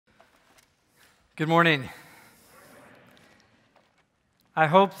Good morning. I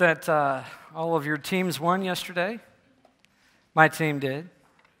hope that all of your teams won yesterday. My team did.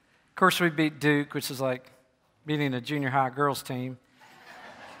 Of course, we beat Duke, which is like beating a junior high girls team.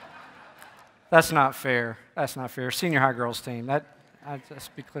 That's not fair. That's not fair. Senior high girls team. Let's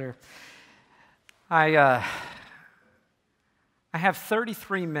be clear. I have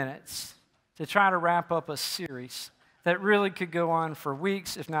 33 minutes to try to wrap up a series that really could go on for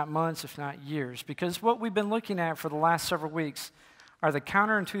weeks, if not months, if not years. Because what we've been looking at for the last several weeks are the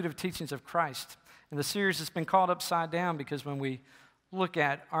counterintuitive teachings of Christ. And the series has been called Upside Down because when we look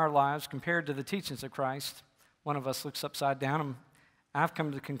at our lives compared to the teachings of Christ, one of us looks upside down, and I've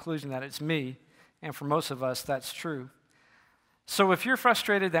come to the conclusion that it's me, and for most of us, that's true. So if you're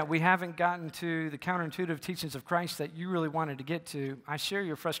frustrated that we haven't gotten to the counterintuitive teachings of Christ that you really wanted to get to, I share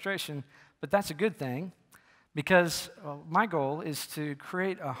your frustration, but that's a good thing. Because my goal is to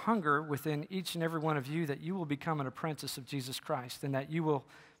create a hunger within each and every one of you that you will become an apprentice of Jesus Christ and that you will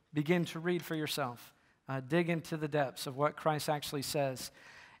begin to read for yourself, dig into the depths of what Christ actually says.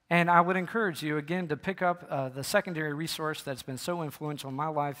 And I would encourage you, again, to pick up the secondary resource that's been so influential in my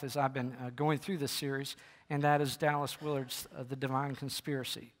life as I've been going through this series, and that is Dallas Willard's The Divine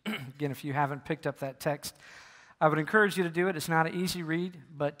Conspiracy. Again, if you haven't picked up that text, I would encourage you to do it. It's not an easy read,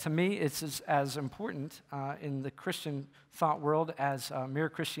 but to me, it's as important in the Christian thought world as Mere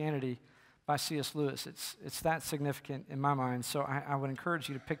Christianity by C.S. Lewis. It's that significant in my mind, so I would encourage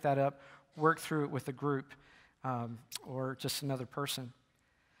you to pick that up, work through it with a group or just another person.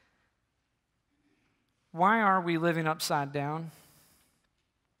 Why are we living upside down?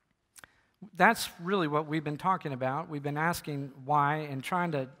 That's really what we've been talking about. We've been asking why and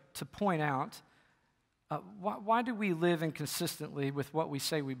trying to point out why do we live inconsistently with what we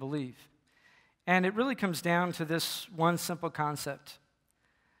say we believe? And it really comes down to this one simple concept.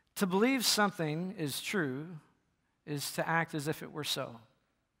 To believe something is true is to act as if it were so.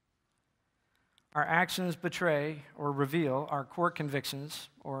 Our actions betray or reveal our core convictions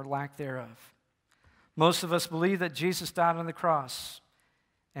or lack thereof. Most of us believe that Jesus died on the cross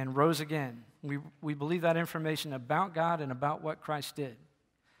and rose again. We believe that information about God and about what Christ did.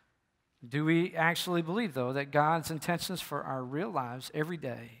 Do we actually believe, though, that God's intentions for our real lives every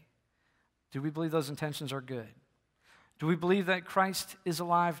day, do we believe those intentions are good? Do we believe that Christ is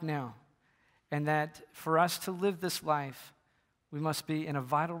alive now and that for us to live this life, we must be in a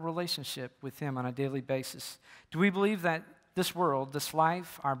vital relationship with Him on a daily basis? Do we believe that this world, this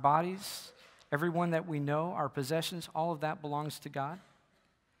life, our bodies, everyone that we know, our possessions, all of that belongs to God?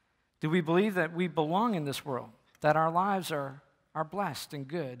 Do we believe that we belong in this world, that our lives are blessed and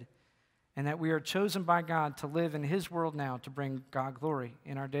good, and that we are chosen by God to live in His world now to bring God glory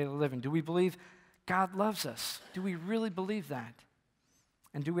in our daily living? Do we believe God loves us? Do we really believe that?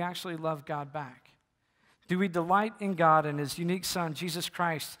 And do we actually love God back? Do we delight in God and His unique Son, Jesus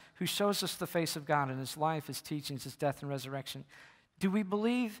Christ, who shows us the face of God in His life, His teachings, His death and resurrection? Do we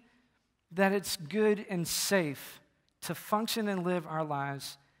believe that it's good and safe to function and live our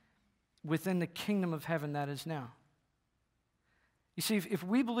lives within the kingdom of heaven that is now? You see, if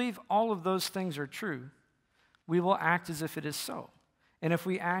we believe all of those things are true, we will act as if it is so. And if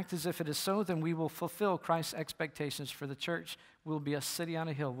we act as if it is so, then we will fulfill Christ's expectations for the church. We'll be a city on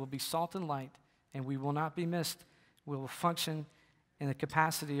a hill. We'll be salt and light, and we will not be missed. We will function in the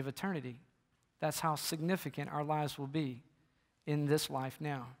capacity of eternity. That's how significant our lives will be in this life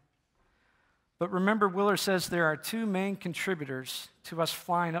now. But remember, Willard says there are two main contributors to us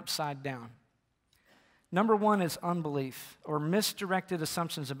flying upside down. Number one is unbelief or misdirected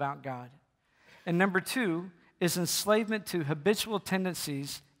assumptions about God. And number two is enslavement to habitual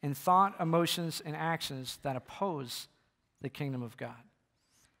tendencies in thought, emotions, and actions that oppose the kingdom of God.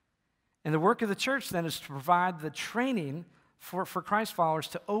 And the work of the church then is to provide the training for Christ followers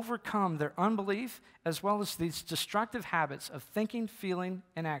to overcome their unbelief as well as these destructive habits of thinking, feeling,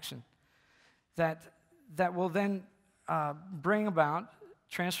 and action that will then bring about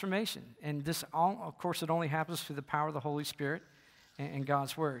transformation. And this, of course, it only happens through the power of the Holy Spirit and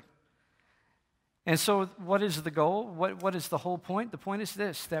God's Word. And so what is the goal? What is the whole point? The point is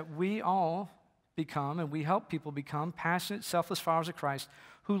this, that we all become, and we help people become, passionate, selfless followers of Christ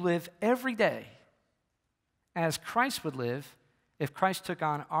who live every day as Christ would live if Christ took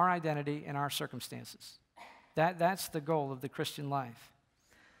on our identity and our circumstances. That's the goal of the Christian life.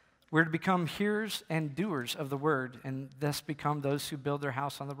 We're to become hearers and doers of the word, and thus become those who build their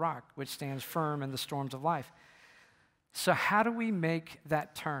house on the rock, which stands firm in the storms of life. So how do we make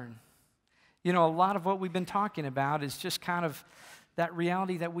that turn? You know, a lot of what we've been talking about is just kind of that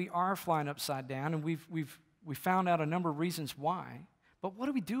reality that we are flying upside down, and we found out a number of reasons why. But what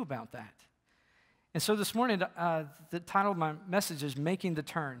do we do about that? And so this morning, the title of my message is Making the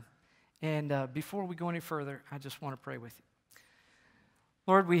Turn. And before we go any further, I just want to pray with you.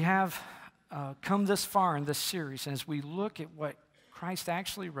 Lord, we have come this far in this series, and as we look at what Christ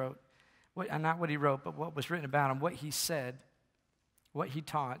actually wrote, not what he wrote, but what was written about him, what he said, what he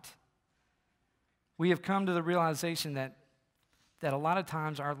taught, we have come to the realization that a lot of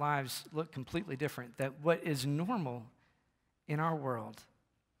times our lives look completely different, that what is normal in our world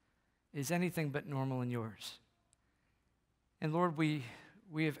is anything but normal in yours. And Lord, we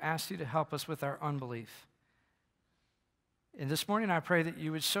have asked you to help us with our unbelief. And this morning I pray that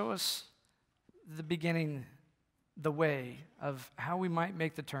you would show us the beginning, the way of how we might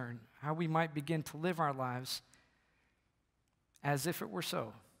make the turn, how we might begin to live our lives as if it were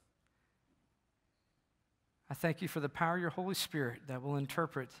so. I thank you for the power of your Holy Spirit that will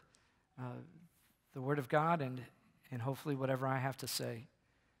interpret the Word of God and hopefully whatever I have to say.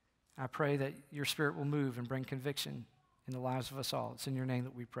 I pray that your Spirit will move and bring conviction in the lives of us all. It's in your name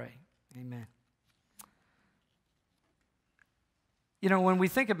that we pray. Amen. You know, when we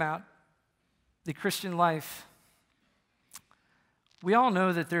think about the Christian life, we all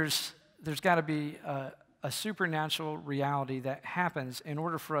know that there's got to be a supernatural reality that happens in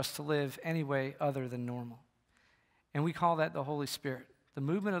order for us to live any way other than normal. And we call that the Holy Spirit, the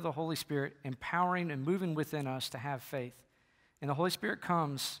movement of the Holy Spirit empowering and moving within us to have faith. And the Holy Spirit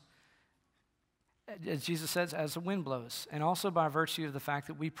comes, as Jesus says, as the wind blows, and also by virtue of the fact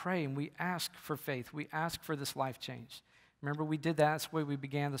that we pray and we ask for faith. We ask for this life change. Remember, we did that. That's the way we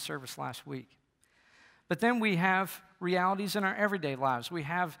began the service last week. But then we have realities in our everyday lives. We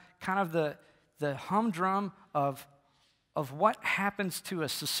have kind of the humdrum of what happens to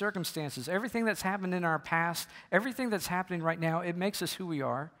us, the circumstances, everything that's happened in our past, everything that's happening right now, it makes us who we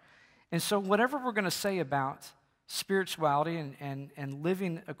are. And so whatever we're going to say about spirituality and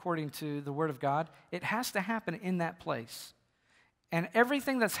living according to the Word of God, it has to happen in that place. And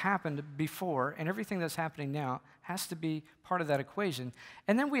everything that's happened before and everything that's happening now has to be part of that equation.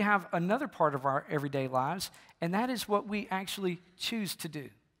 And then we have another part of our everyday lives, and that is what we actually choose to do.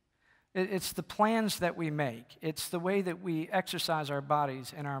 It's the plans that we make. It's the way that we exercise our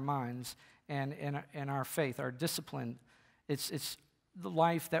bodies and our minds and our faith, our discipline. It's the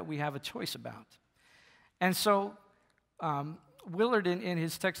life that we have a choice about. And so Willard, in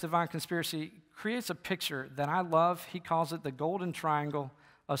his text, Divine Conspiracy, creates a picture that I love. He calls it the golden triangle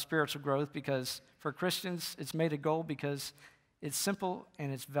of spiritual growth because for Christians, it's made a goal because it's simple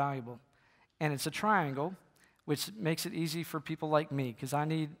and it's valuable. And it's a triangle, which makes it easy for people like me because I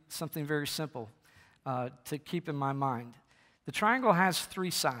need something very simple to keep in my mind. The triangle has three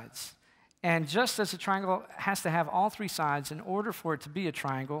sides. And just as a triangle has to have all three sides in order for it to be a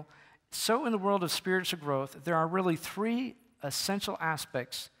triangle, so in the world of spiritual growth, there are really three essential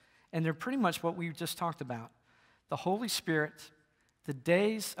aspects, and they're pretty much what we just talked about. The Holy Spirit,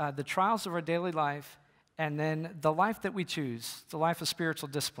 the trials of our daily life, and then the life that we choose, the life of spiritual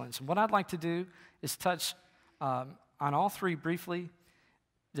disciplines. And what I'd like to do is touch on all three briefly.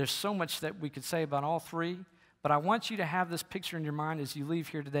 There's so much that we could say about all three, but I want you to have this picture in your mind as you leave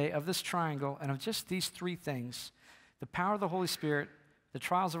here today of this triangle and of just these three things: the power of the Holy Spirit, the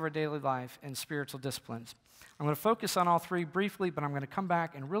trials of our daily life, and spiritual disciplines. I'm going to focus on all three briefly, but I'm going to come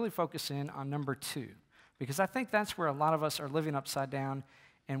back and really focus in on number 2, because I think that's where a lot of us are living upside down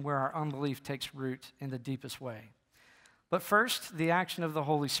and where our unbelief takes root in the deepest way. But first, the action of the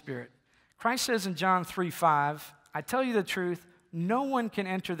Holy Spirit. Christ says in John 3:5, "I tell you the truth, no one can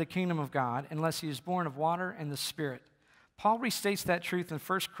enter the kingdom of God unless he is born of water and the Spirit." Paul restates that truth in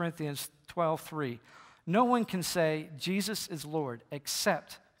 1 Corinthians 12:3. No one can say Jesus is Lord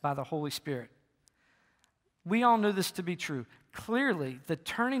except by the Holy Spirit. We all know this to be true. Clearly, the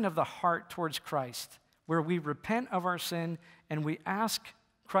turning of the heart towards Christ, where we repent of our sin and we ask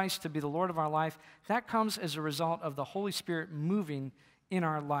Christ to be the Lord of our life, that comes as a result of the Holy Spirit moving in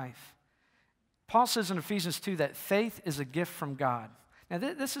our life. Paul says in Ephesians 2 that faith is a gift from God. Now,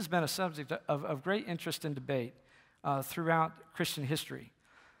 this has been a subject of great interest and debate throughout Christian history.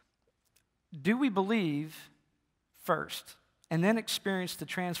 Do we believe first and then experience the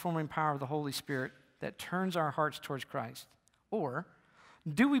transforming power of the Holy Spirit that turns our hearts towards Christ? Or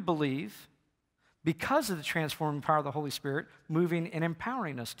do we believe because of the transforming power of the Holy Spirit moving and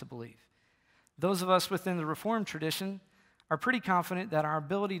empowering us to believe? Those of us within the Reformed tradition are pretty confident that our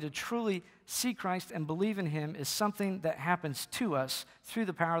ability to truly see Christ and believe in him is something that happens to us through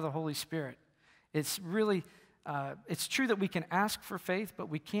the power of the Holy Spirit. It's really, it's true that we can ask for faith, but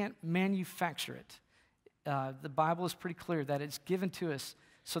we can't manufacture it. The Bible is pretty clear that it's given to us.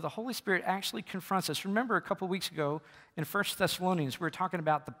 So the Holy Spirit actually confronts us. Remember a couple weeks ago in 1 Thessalonians, we were talking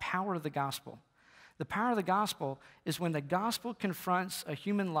about the power of the gospel. The power of the gospel is when the gospel confronts a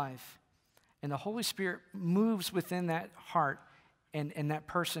human life and the Holy Spirit moves within that heart and that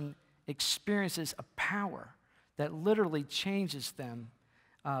person experiences a power that literally changes them.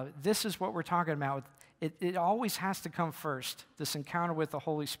 This is what we're talking about. It always has to come first, this encounter with the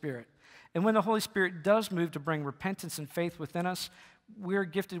Holy Spirit. And when the Holy Spirit does move to bring repentance and faith within us, we're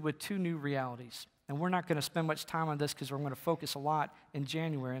gifted with two new realities. And we're not going to spend much time on this because we're going to focus a lot in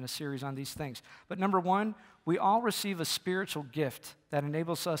January in a series on these things. But number one, we all receive a spiritual gift that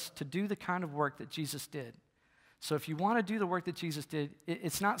enables us to do the kind of work that Jesus did. So if you want to do the work that Jesus did,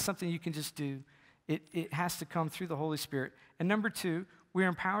 it's not something you can just do. It has to come through the Holy Spirit. And number two, we're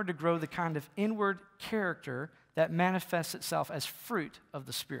empowered to grow the kind of inward character that manifests itself as fruit of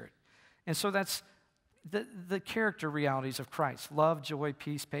the Spirit. And so that's the character realities of Christ: love, joy,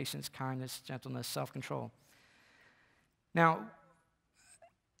 peace, patience, kindness, gentleness, self-control. Now,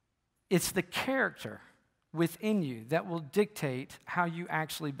 it's the character within you that will dictate how you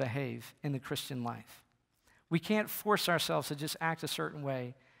actually behave in the Christian life. We can't force ourselves to just act a certain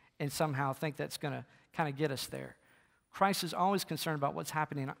way and somehow think that's going to kind of get us there. Christ is always concerned about what's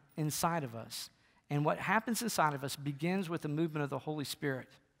happening inside of us. And what happens inside of us begins with the movement of the Holy Spirit.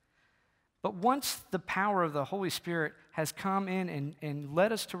 But once the power of the Holy Spirit has come in and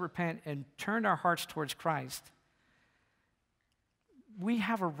led us to repent and turned our hearts towards Christ, we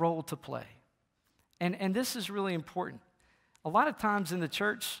have a role to play. And this is really important. A lot of times in the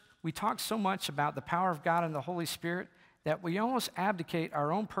church, we talk so much about the power of God and the Holy Spirit that we almost abdicate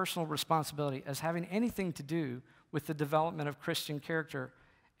our own personal responsibility as having anything to do with the development of Christian character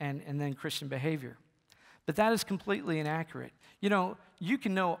and then Christian behavior. But that is completely inaccurate. You know, you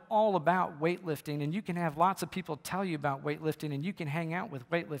can know all about weightlifting, and you can have lots of people tell you about weightlifting, and you can hang out with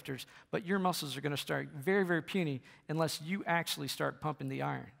weightlifters, but your muscles are going to start very, very puny unless you actually start pumping the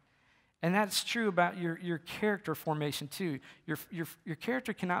iron. And that's true about your character formation too. Your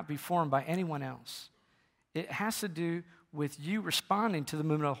character cannot be formed by anyone else. It has to do with you responding to the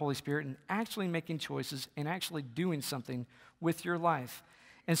movement of the Holy Spirit and actually making choices and actually doing something with your life.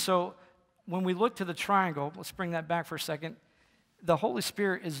 And so when we look to the triangle, let's bring that back for a second. The Holy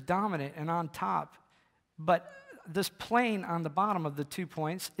Spirit is dominant and on top, but this plane on the bottom of the 2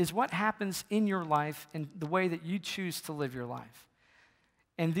 points is what happens in your life and the way that you choose to live your life.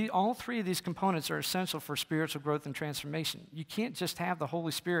 And all three of these components are essential for spiritual growth and transformation. You can't just have the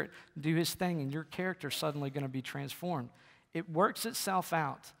Holy Spirit do his thing and your character suddenly going to be transformed. It works itself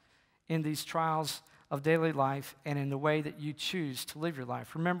out in these trials of daily life and in the way that you choose to live your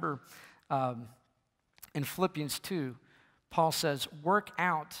life. Remember, in Philippians 2, Paul says, work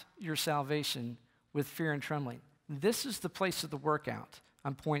out your salvation with fear and trembling. This is the place of the workout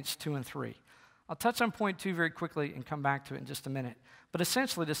on points 2 and 3. I'll touch on point 2 very quickly and come back to it in just a minute. But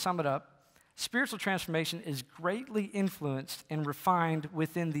essentially, to sum it up, spiritual transformation is greatly influenced and refined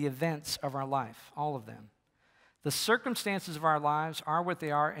within the events of our life, all of them. The circumstances of our lives are what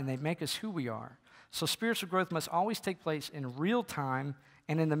they are, and they make us who we are. So spiritual growth must always take place in real time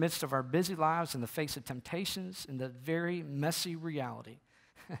and in the midst of our busy lives, in the face of temptations, in the very messy reality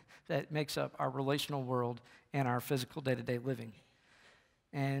that makes up our relational world and our physical day-to-day living.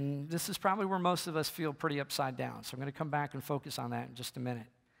 And this is probably where most of us feel pretty upside down. So I'm going to come back and focus on that in just a minute.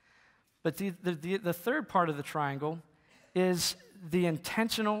 But the third part of the triangle is the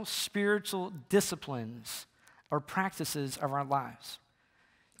intentional spiritual disciplines or practices of our lives.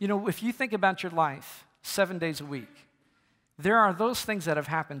 You know, if you think about your life 7 days a week, there are those things that have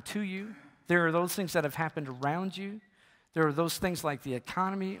happened to you. There are those things that have happened around you. There are those things like the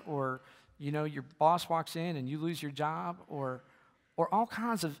economy, or, you know, your boss walks in and you lose your job, or all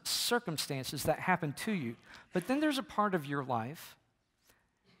kinds of circumstances that happen to you. But then there's a part of your life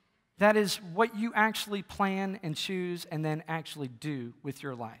that is what you actually plan and choose and then actually do with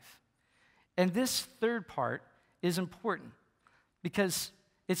your life. And this third part is important because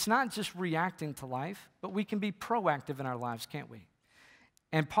it's not just reacting to life, but we can be proactive in our lives, can't we?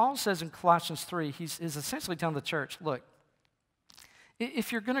 And Paul says in Colossians 3, he's essentially telling the church, look,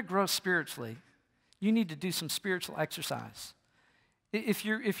 if you're going to grow spiritually, you need to do some spiritual exercise. If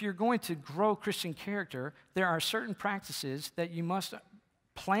you're going to grow Christian character, there are certain practices that you must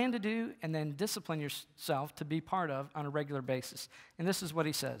plan to do and then discipline yourself to be part of on a regular basis. And this is what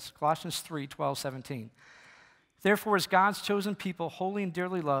he says, Colossians 3, 12, 17. Therefore, as God's chosen people, holy and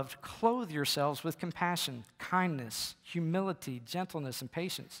dearly loved, clothe yourselves with compassion, kindness, humility, gentleness, and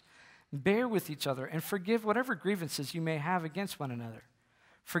patience. Bear with each other and forgive whatever grievances you may have against one another.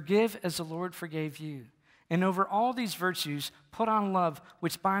 Forgive as the Lord forgave you. And over all these virtues, put on love,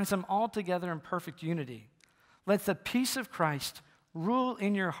 which binds them all together in perfect unity. Let the peace of Christ rule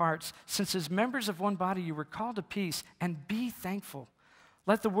in your hearts, since as members of one body you were called to peace, and be thankful.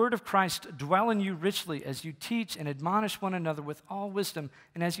 Let the word of Christ dwell in you richly as you teach and admonish one another with all wisdom,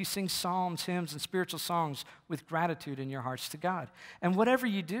 and as you sing psalms, hymns, and spiritual songs with gratitude in your hearts to God. And whatever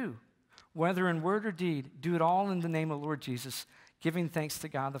you do, whether in word or deed, do it all in the name of the Lord Jesus, giving thanks to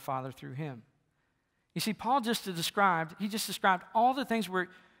God the Father through him. You see, Paul just described all the things we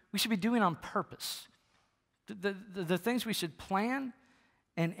should be doing on purpose. The things we should plan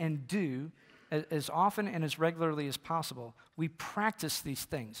and do as often and as regularly as possible. We practice these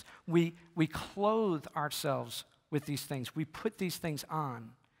things. We clothe ourselves with these things. We put these things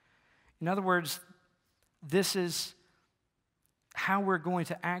on. In other words, this is how we're going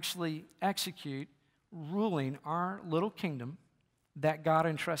to actually execute ruling our little kingdom that God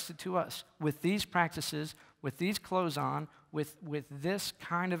entrusted to us, with these practices, with these clothes on, with this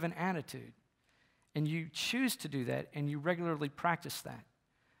kind of an attitude. And you choose to do that, and you regularly practice that.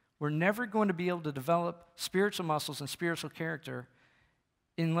 We're never going to be able to develop spiritual muscles and spiritual character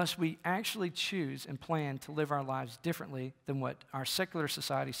unless we actually choose and plan to live our lives differently than what our secular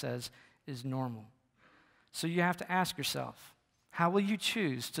society says is normal. So you have to ask yourself, how will you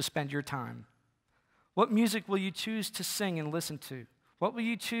choose to spend your time? What music will you choose to sing and listen to? What will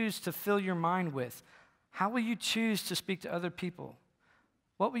you choose to fill your mind with? How will you choose to speak to other people?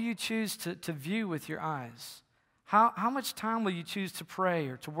 What will you choose to view with your eyes? How much time will you choose to pray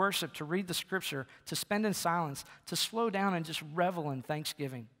or to worship, to read the scripture, to spend in silence, to slow down and just revel in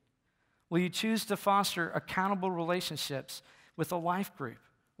thanksgiving? Will you choose to foster accountable relationships with a life group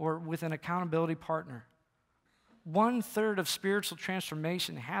or with an accountability partner? 1/3 of spiritual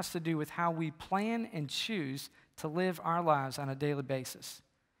transformation has to do with how we plan and choose to live our lives on a daily basis.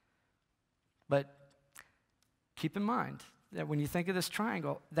 But keep in mind that when you think of this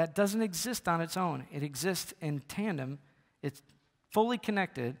triangle, that doesn't exist on its own. It exists in tandem. It's fully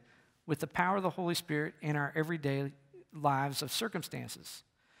connected with the power of the Holy Spirit in our everyday lives of circumstances.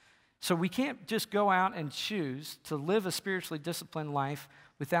 So we can't just go out and choose to live a spiritually disciplined life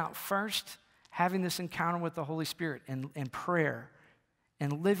without first having this encounter with the Holy Spirit and prayer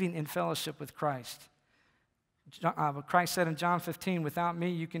and living in fellowship with Christ. Christ said in John 15, "Without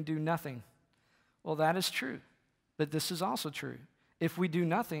me you can do nothing." Well, that is true. But this is also true. If we do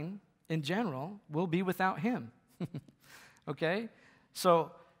nothing, in general, we'll be without him. Okay?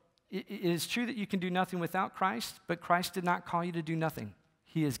 So it is true that you can do nothing without Christ, but Christ did not call you to do nothing.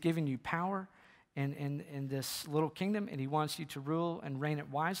 He has given you power in this little kingdom, and he wants you to rule and reign it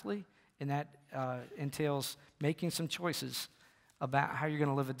wisely, and that entails making some choices about how you're going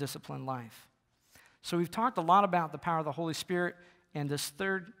to live a disciplined life. So we've talked a lot about the power of the Holy Spirit, and this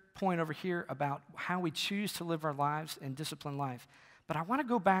third point over here about how we choose to live our lives and disciplined life. But I want to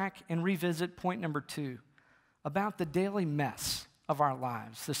go back and revisit point number 2 about the daily mess of our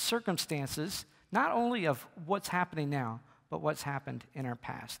lives, the circumstances, not only of what's happening now, but what's happened in our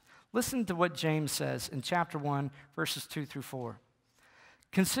past. Listen to what James says in chapter 1, verses 2-4.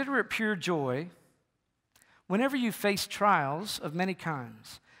 "Consider it pure joy whenever you face trials of many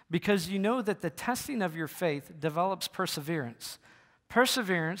kinds, because you know that the testing of your faith develops perseverance.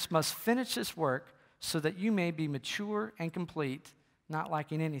 Perseverance must finish its work so that you may be mature and complete, not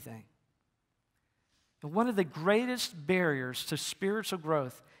lacking anything." And one of the greatest barriers to spiritual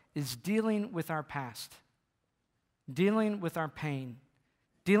growth is dealing with our past, dealing with our pain,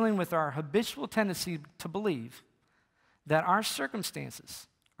 dealing with our habitual tendency to believe that our circumstances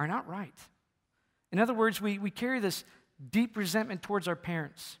are not right. In other words, we carry this deep resentment towards our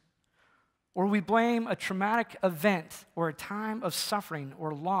parents, or we blame a traumatic event or a time of suffering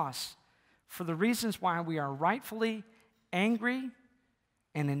or loss for the reasons why we are rightfully angry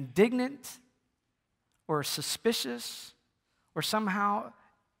and indignant or suspicious or somehow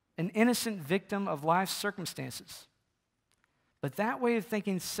an innocent victim of life's circumstances. But that way of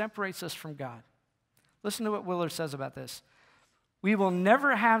thinking separates us from God. Listen to what Willard says about this. "We will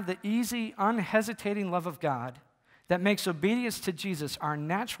never have the easy, unhesitating love of God that makes obedience to Jesus our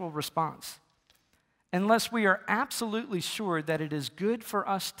natural response unless we are absolutely sure that it is good for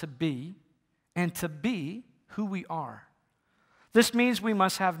us to be and to be who we are. This means we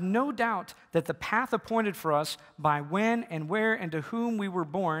must have no doubt that the path appointed for us by when and where and to whom we were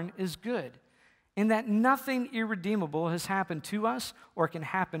born is good, and that nothing irredeemable has happened to us or can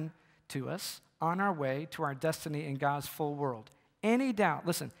happen to us on our way to our destiny in God's full world. Any doubt,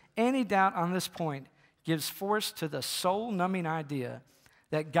 listen, any doubt on this point gives force to the soul-numbing idea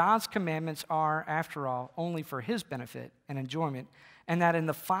that God's commandments are, after all, only for his benefit and enjoyment, and that in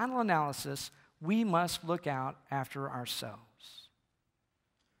the final analysis, we must look out after ourselves.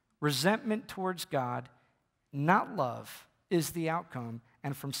 Resentment towards God, not love, is the outcome,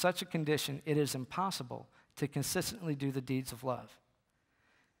 and from such a condition, it is impossible to consistently do the deeds of love.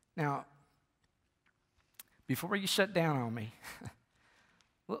 Now, before you shut down on me,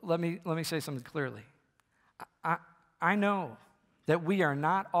 let me say something clearly. I know that we are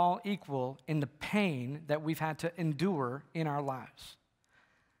not all equal in the pain that we've had to endure in our lives.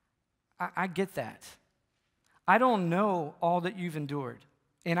 I get that. I don't know all that you've endured,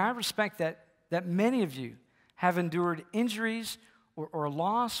 and I respect that many of you have endured injuries or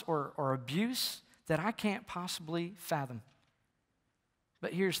loss or abuse that I can't possibly fathom.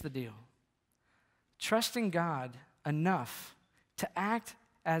 But here's the deal. Trusting God enough to act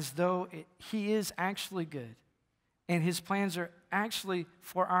as though He is actually good and His plans are actually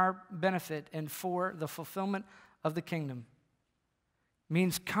for our benefit and for the fulfillment of the kingdom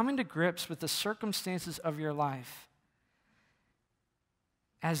means coming to grips with the circumstances of your life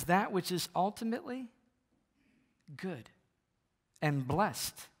as that which is ultimately good and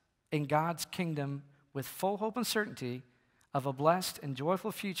blessed in God's kingdom with full hope and certainty of a blessed and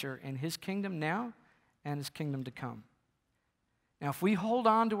joyful future in His kingdom now and His kingdom to come. Now, if we hold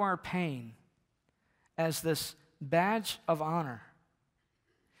on to our pain as this badge of honor,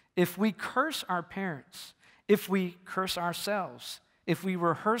 if we curse our parents, if we curse ourselves, if we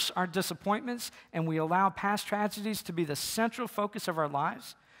rehearse our disappointments and we allow past tragedies to be the central focus of our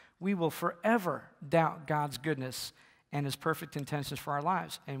lives, we will forever doubt God's goodness and His perfect intentions for our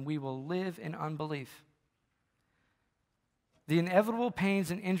lives, and we will live in unbelief. The inevitable pains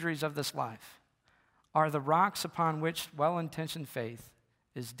and injuries of this life are the rocks upon which well-intentioned faith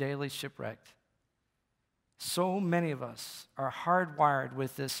is daily shipwrecked. So many of us are hardwired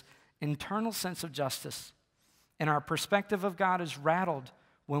with this internal sense of justice, and our perspective of God is rattled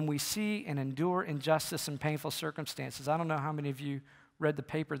when we see and endure injustice and painful circumstances. I don't know how many of you read the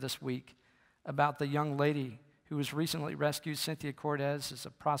paper this week about the young lady who was recently rescued. Cynthia Cortez is a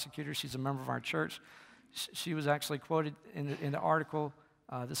prosecutor. She's a member of our church. She was actually quoted in the article.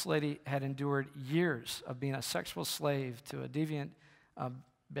 This lady had endured years of being a sexual slave to a deviant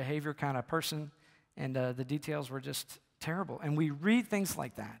behavior kind of person, and the details were just terrible. And we read things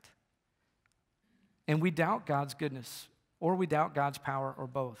like that, and we doubt God's goodness, or we doubt God's power, or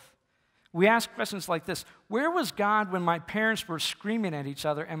both. We ask questions like this: where was God when my parents were screaming at each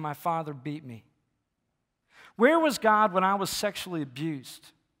other and my father beat me? Where was God when I was sexually abused?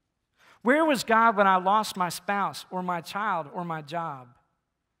 Where was God when I lost my spouse or my child or my job?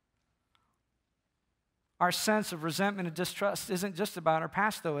 Our sense of resentment and distrust isn't just about our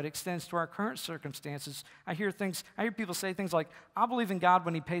past, though. It extends to our current circumstances. I hear people say things like, I believe in God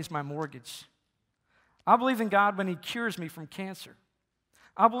when He pays my mortgage. I believe in God when He cures me from cancer.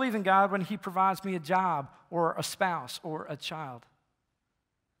 I believe in God when He provides me a job or a spouse or a child.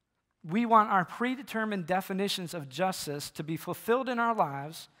 We want our predetermined definitions of justice to be fulfilled in our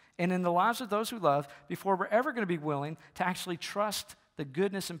lives and in the lives of those who love before we're ever going to be willing to actually trust the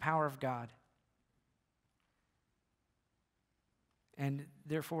goodness and power of God. And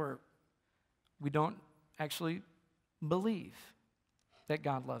therefore, we don't actually believe that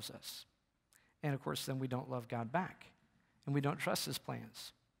God loves us. And of course, then we don't love God back. And we don't trust His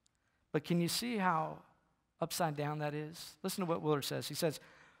plans. But can you see how upside down that is? Listen to what Willard says. He says,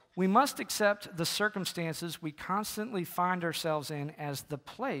 we must accept the circumstances we constantly find ourselves in as the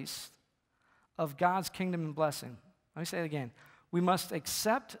place of God's kingdom and blessing. Let me say it again. We must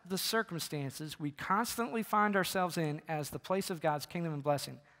accept the circumstances we constantly find ourselves in as the place of God's kingdom and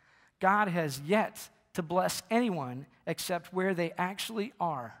blessing. God has yet to bless anyone except where they actually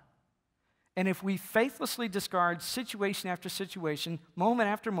are. And if we faithlessly discard situation after situation, moment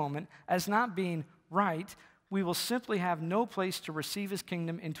after moment, as not being right, we will simply have no place to receive His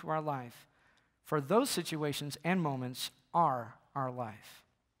kingdom into our life. For those situations and moments are our life.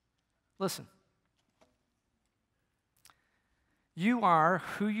 Listen. You are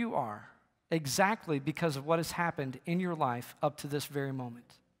who you are exactly because of what has happened in your life up to this very moment.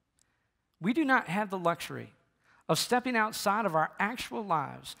 We do not have the luxury of stepping outside of our actual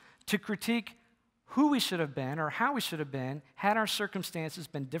lives to critique who we should have been or how we should have been had our circumstances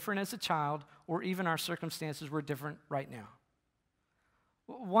been different as a child or even our circumstances were different right now.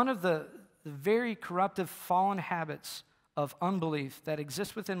 One of the very corruptive fallen habits of unbelief that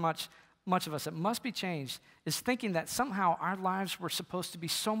exists within much of us that must be changed is thinking that somehow our lives were supposed to be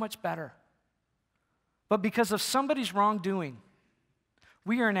so much better. But because of somebody's wrongdoing,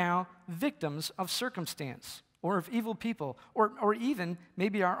 we are now victims of circumstance or of evil people or even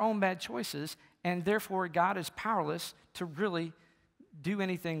maybe our own bad choices, and therefore God is powerless to really do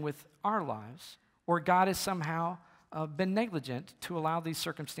anything with our lives, or God has somehow been negligent to allow these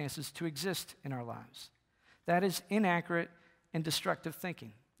circumstances to exist in our lives. That is inaccurate and destructive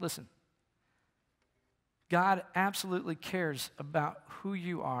thinking. Listen, God absolutely cares about who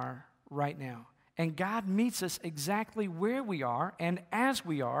you are right now. And God meets us exactly where we are and as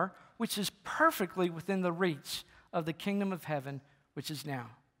we are, which is perfectly within the reach of the kingdom of heaven, which is now.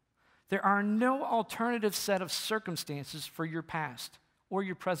 There are no alternative set of circumstances for your past or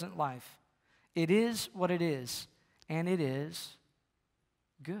your present life. It is what it is, and it is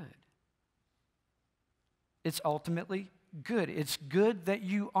good. It's ultimately good. It's good that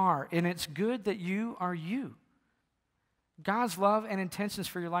you are, and it's good that you are you. God's love and intentions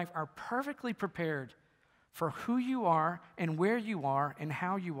for your life are perfectly prepared for who you are and where you are and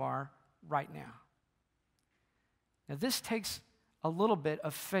how you are right now. Now, this takes a little bit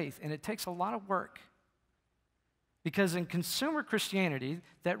of faith, and it takes a lot of work. Because in consumer Christianity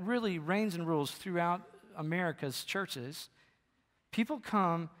that really reigns and rules throughout America's churches, people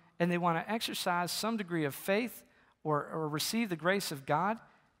come and they want to exercise some degree of faith or receive the grace of God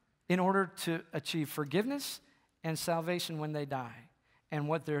in order to achieve forgiveness and salvation when they die. And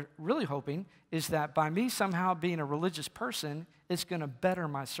what they're really hoping is that by me somehow being a religious person, it's going to better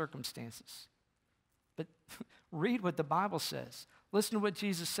my circumstances. But read what the Bible says. Listen to what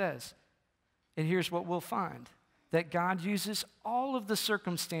Jesus says. And here's what we'll find. That God uses all of the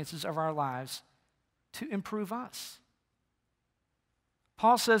circumstances of our lives to improve us.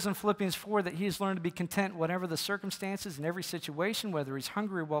 Paul says in Philippians 4 that he has learned to be content whatever the circumstances in every situation, whether he's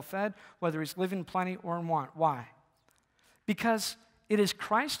hungry or well-fed, whether he's living in plenty or in want. Why? Because it is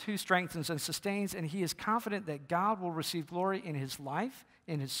Christ who strengthens and sustains, and he is confident that God will receive glory in his life,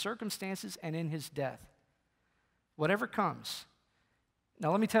 in his circumstances, and in his death. Whatever comes.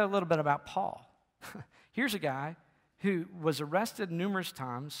 Now let me tell you a little bit about Paul. Here's a guy who was arrested numerous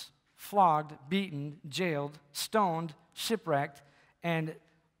times, flogged, beaten, jailed, stoned, shipwrecked, and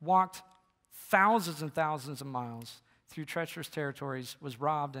walked thousands and thousands of miles through treacherous territories, was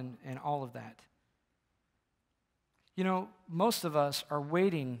robbed, and all of that. You know, most of us are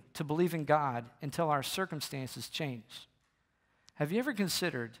waiting to believe in God until our circumstances change. Have you ever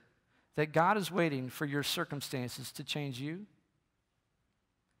considered that God is waiting for your circumstances to change you?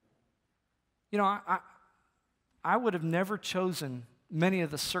 You know, I would have never chosen many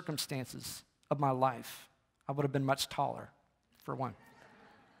of the circumstances of my life. I would have been much taller, for one.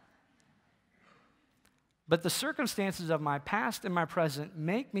 But the circumstances of my past and my present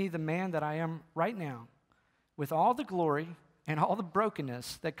make me the man that I am right now, with all the glory and all the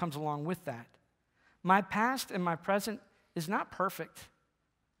brokenness that comes along with that. My past and my present is not perfect,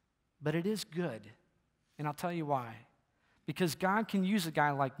 but it is good. And I'll tell you why. Because God can use a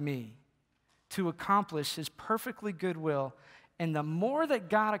guy like me to accomplish his perfectly good will. And the more that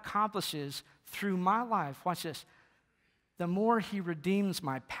God accomplishes through my life, watch this, the more he redeems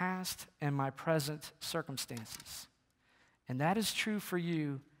my past and my present circumstances. And that is true for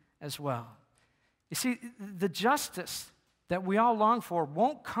you as well. You see, the justice that we all long for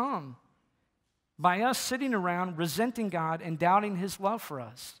won't come by us sitting around resenting God and doubting his love for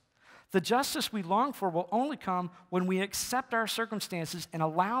us. The justice we long for will only come when we accept our circumstances and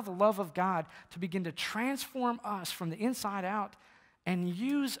allow the love of God to begin to transform us from the inside out and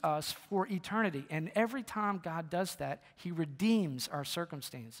use us for eternity. And every time God does that, he redeems our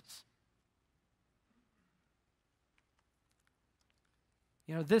circumstances.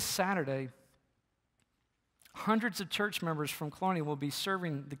 You know, this Saturday, hundreds of church members from Colonial will be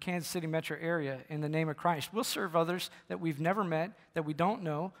serving the Kansas City metro area in the name of Christ. We'll serve others that we've never met, that we don't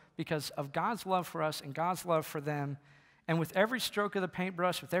know, because of God's love for us and God's love for them. And with every stroke of the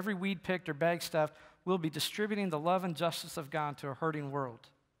paintbrush, with every weed picked or bag stuffed, we'll be distributing the love and justice of God to a hurting world.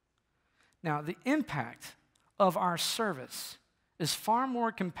 Now, the impact of our service is far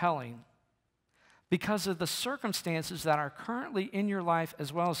more compelling because of the circumstances that are currently in your life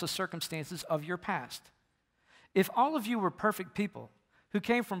as well as the circumstances of your past. If all of you were perfect people who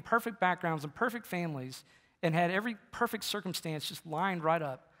came from perfect backgrounds and perfect families and had every perfect circumstance just lined right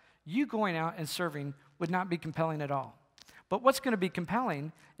up, you going out and serving would not be compelling at all. But what's going to be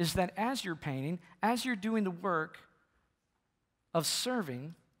compelling is that as you're painting, as you're doing the work of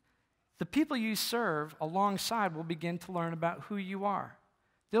serving, the people you serve alongside will begin to learn about who you are.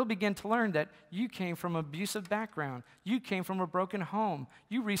 They'll begin to learn that you came from an abusive background. You came from a broken home.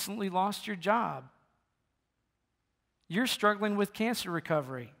 You recently lost your job. You're struggling with cancer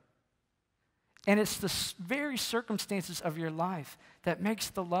recovery. And it's the very circumstances of your life that makes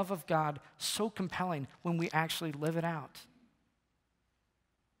the love of God so compelling when we actually live it out.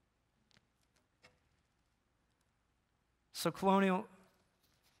 So, Colonial,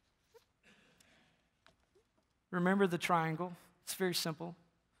 remember the triangle. It's very simple.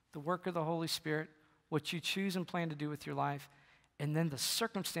 The work of the Holy Spirit, what you choose and plan to do with your life, and then the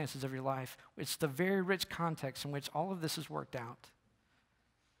circumstances of your life. It's the very rich context in which all of this is worked out.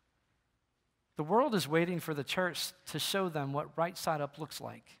 The world is waiting for the church to show them what right side up looks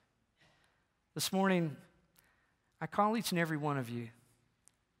like. This morning, I call each and every one of you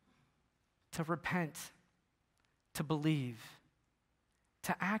to repent, to believe,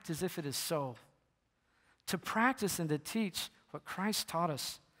 to act as if it is so, to practice and to teach what Christ taught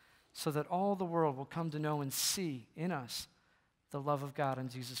us, so that all the world will come to know and see in us the love of God in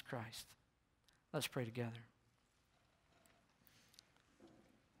Jesus Christ. Let's pray together.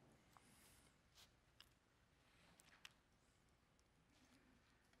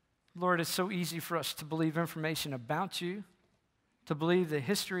 Lord, it's so easy for us to believe information about you, to believe the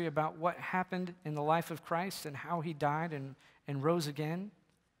history about what happened in the life of Christ and how he died and rose again.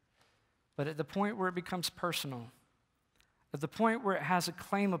 But at the point where it becomes personal, at the point where it has a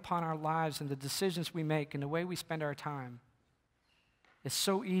claim upon our lives and the decisions we make and the way we spend our time, it's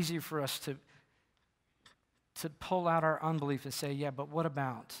so easy for us to pull out our unbelief and say, yeah, but what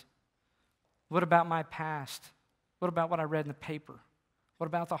about? What about my past? What about what I read in the paper? What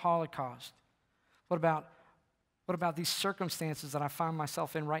about the Holocaust? What about these circumstances that I find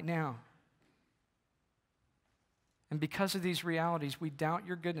myself in right now? And because of these realities, we doubt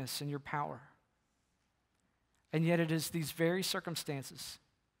your goodness and your power. And yet it is these very circumstances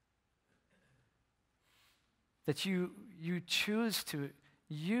that you choose to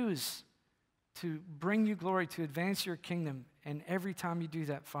use to bring you glory, to advance your kingdom. And every time you do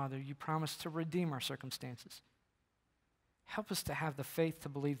that, Father, you promise to redeem our circumstances. Help us to have the faith to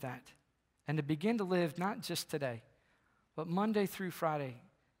believe that and to begin to live not just today, but Monday through Friday,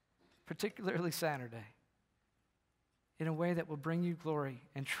 particularly Saturday, in a way that will bring you glory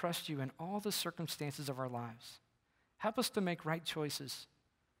and trust you in all the circumstances of our lives. Help us to make right choices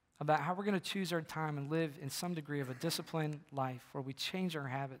about how we're going to choose our time and live in some degree of a disciplined life where we change our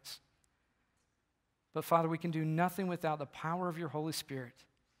habits. But Father, we can do nothing without the power of your Holy Spirit.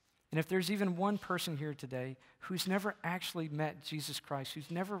 And if there's even one person here today who's never actually met Jesus Christ,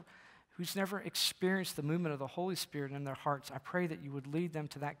 who's never experienced the movement of the Holy Spirit in their hearts, I pray that you would lead them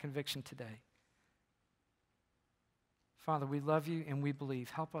to that conviction today. Father, we love you and we believe.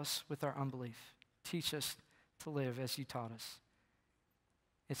 Help us with our unbelief. Teach us to live as you taught us.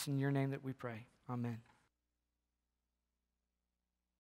 It's in your name that we pray. Amen.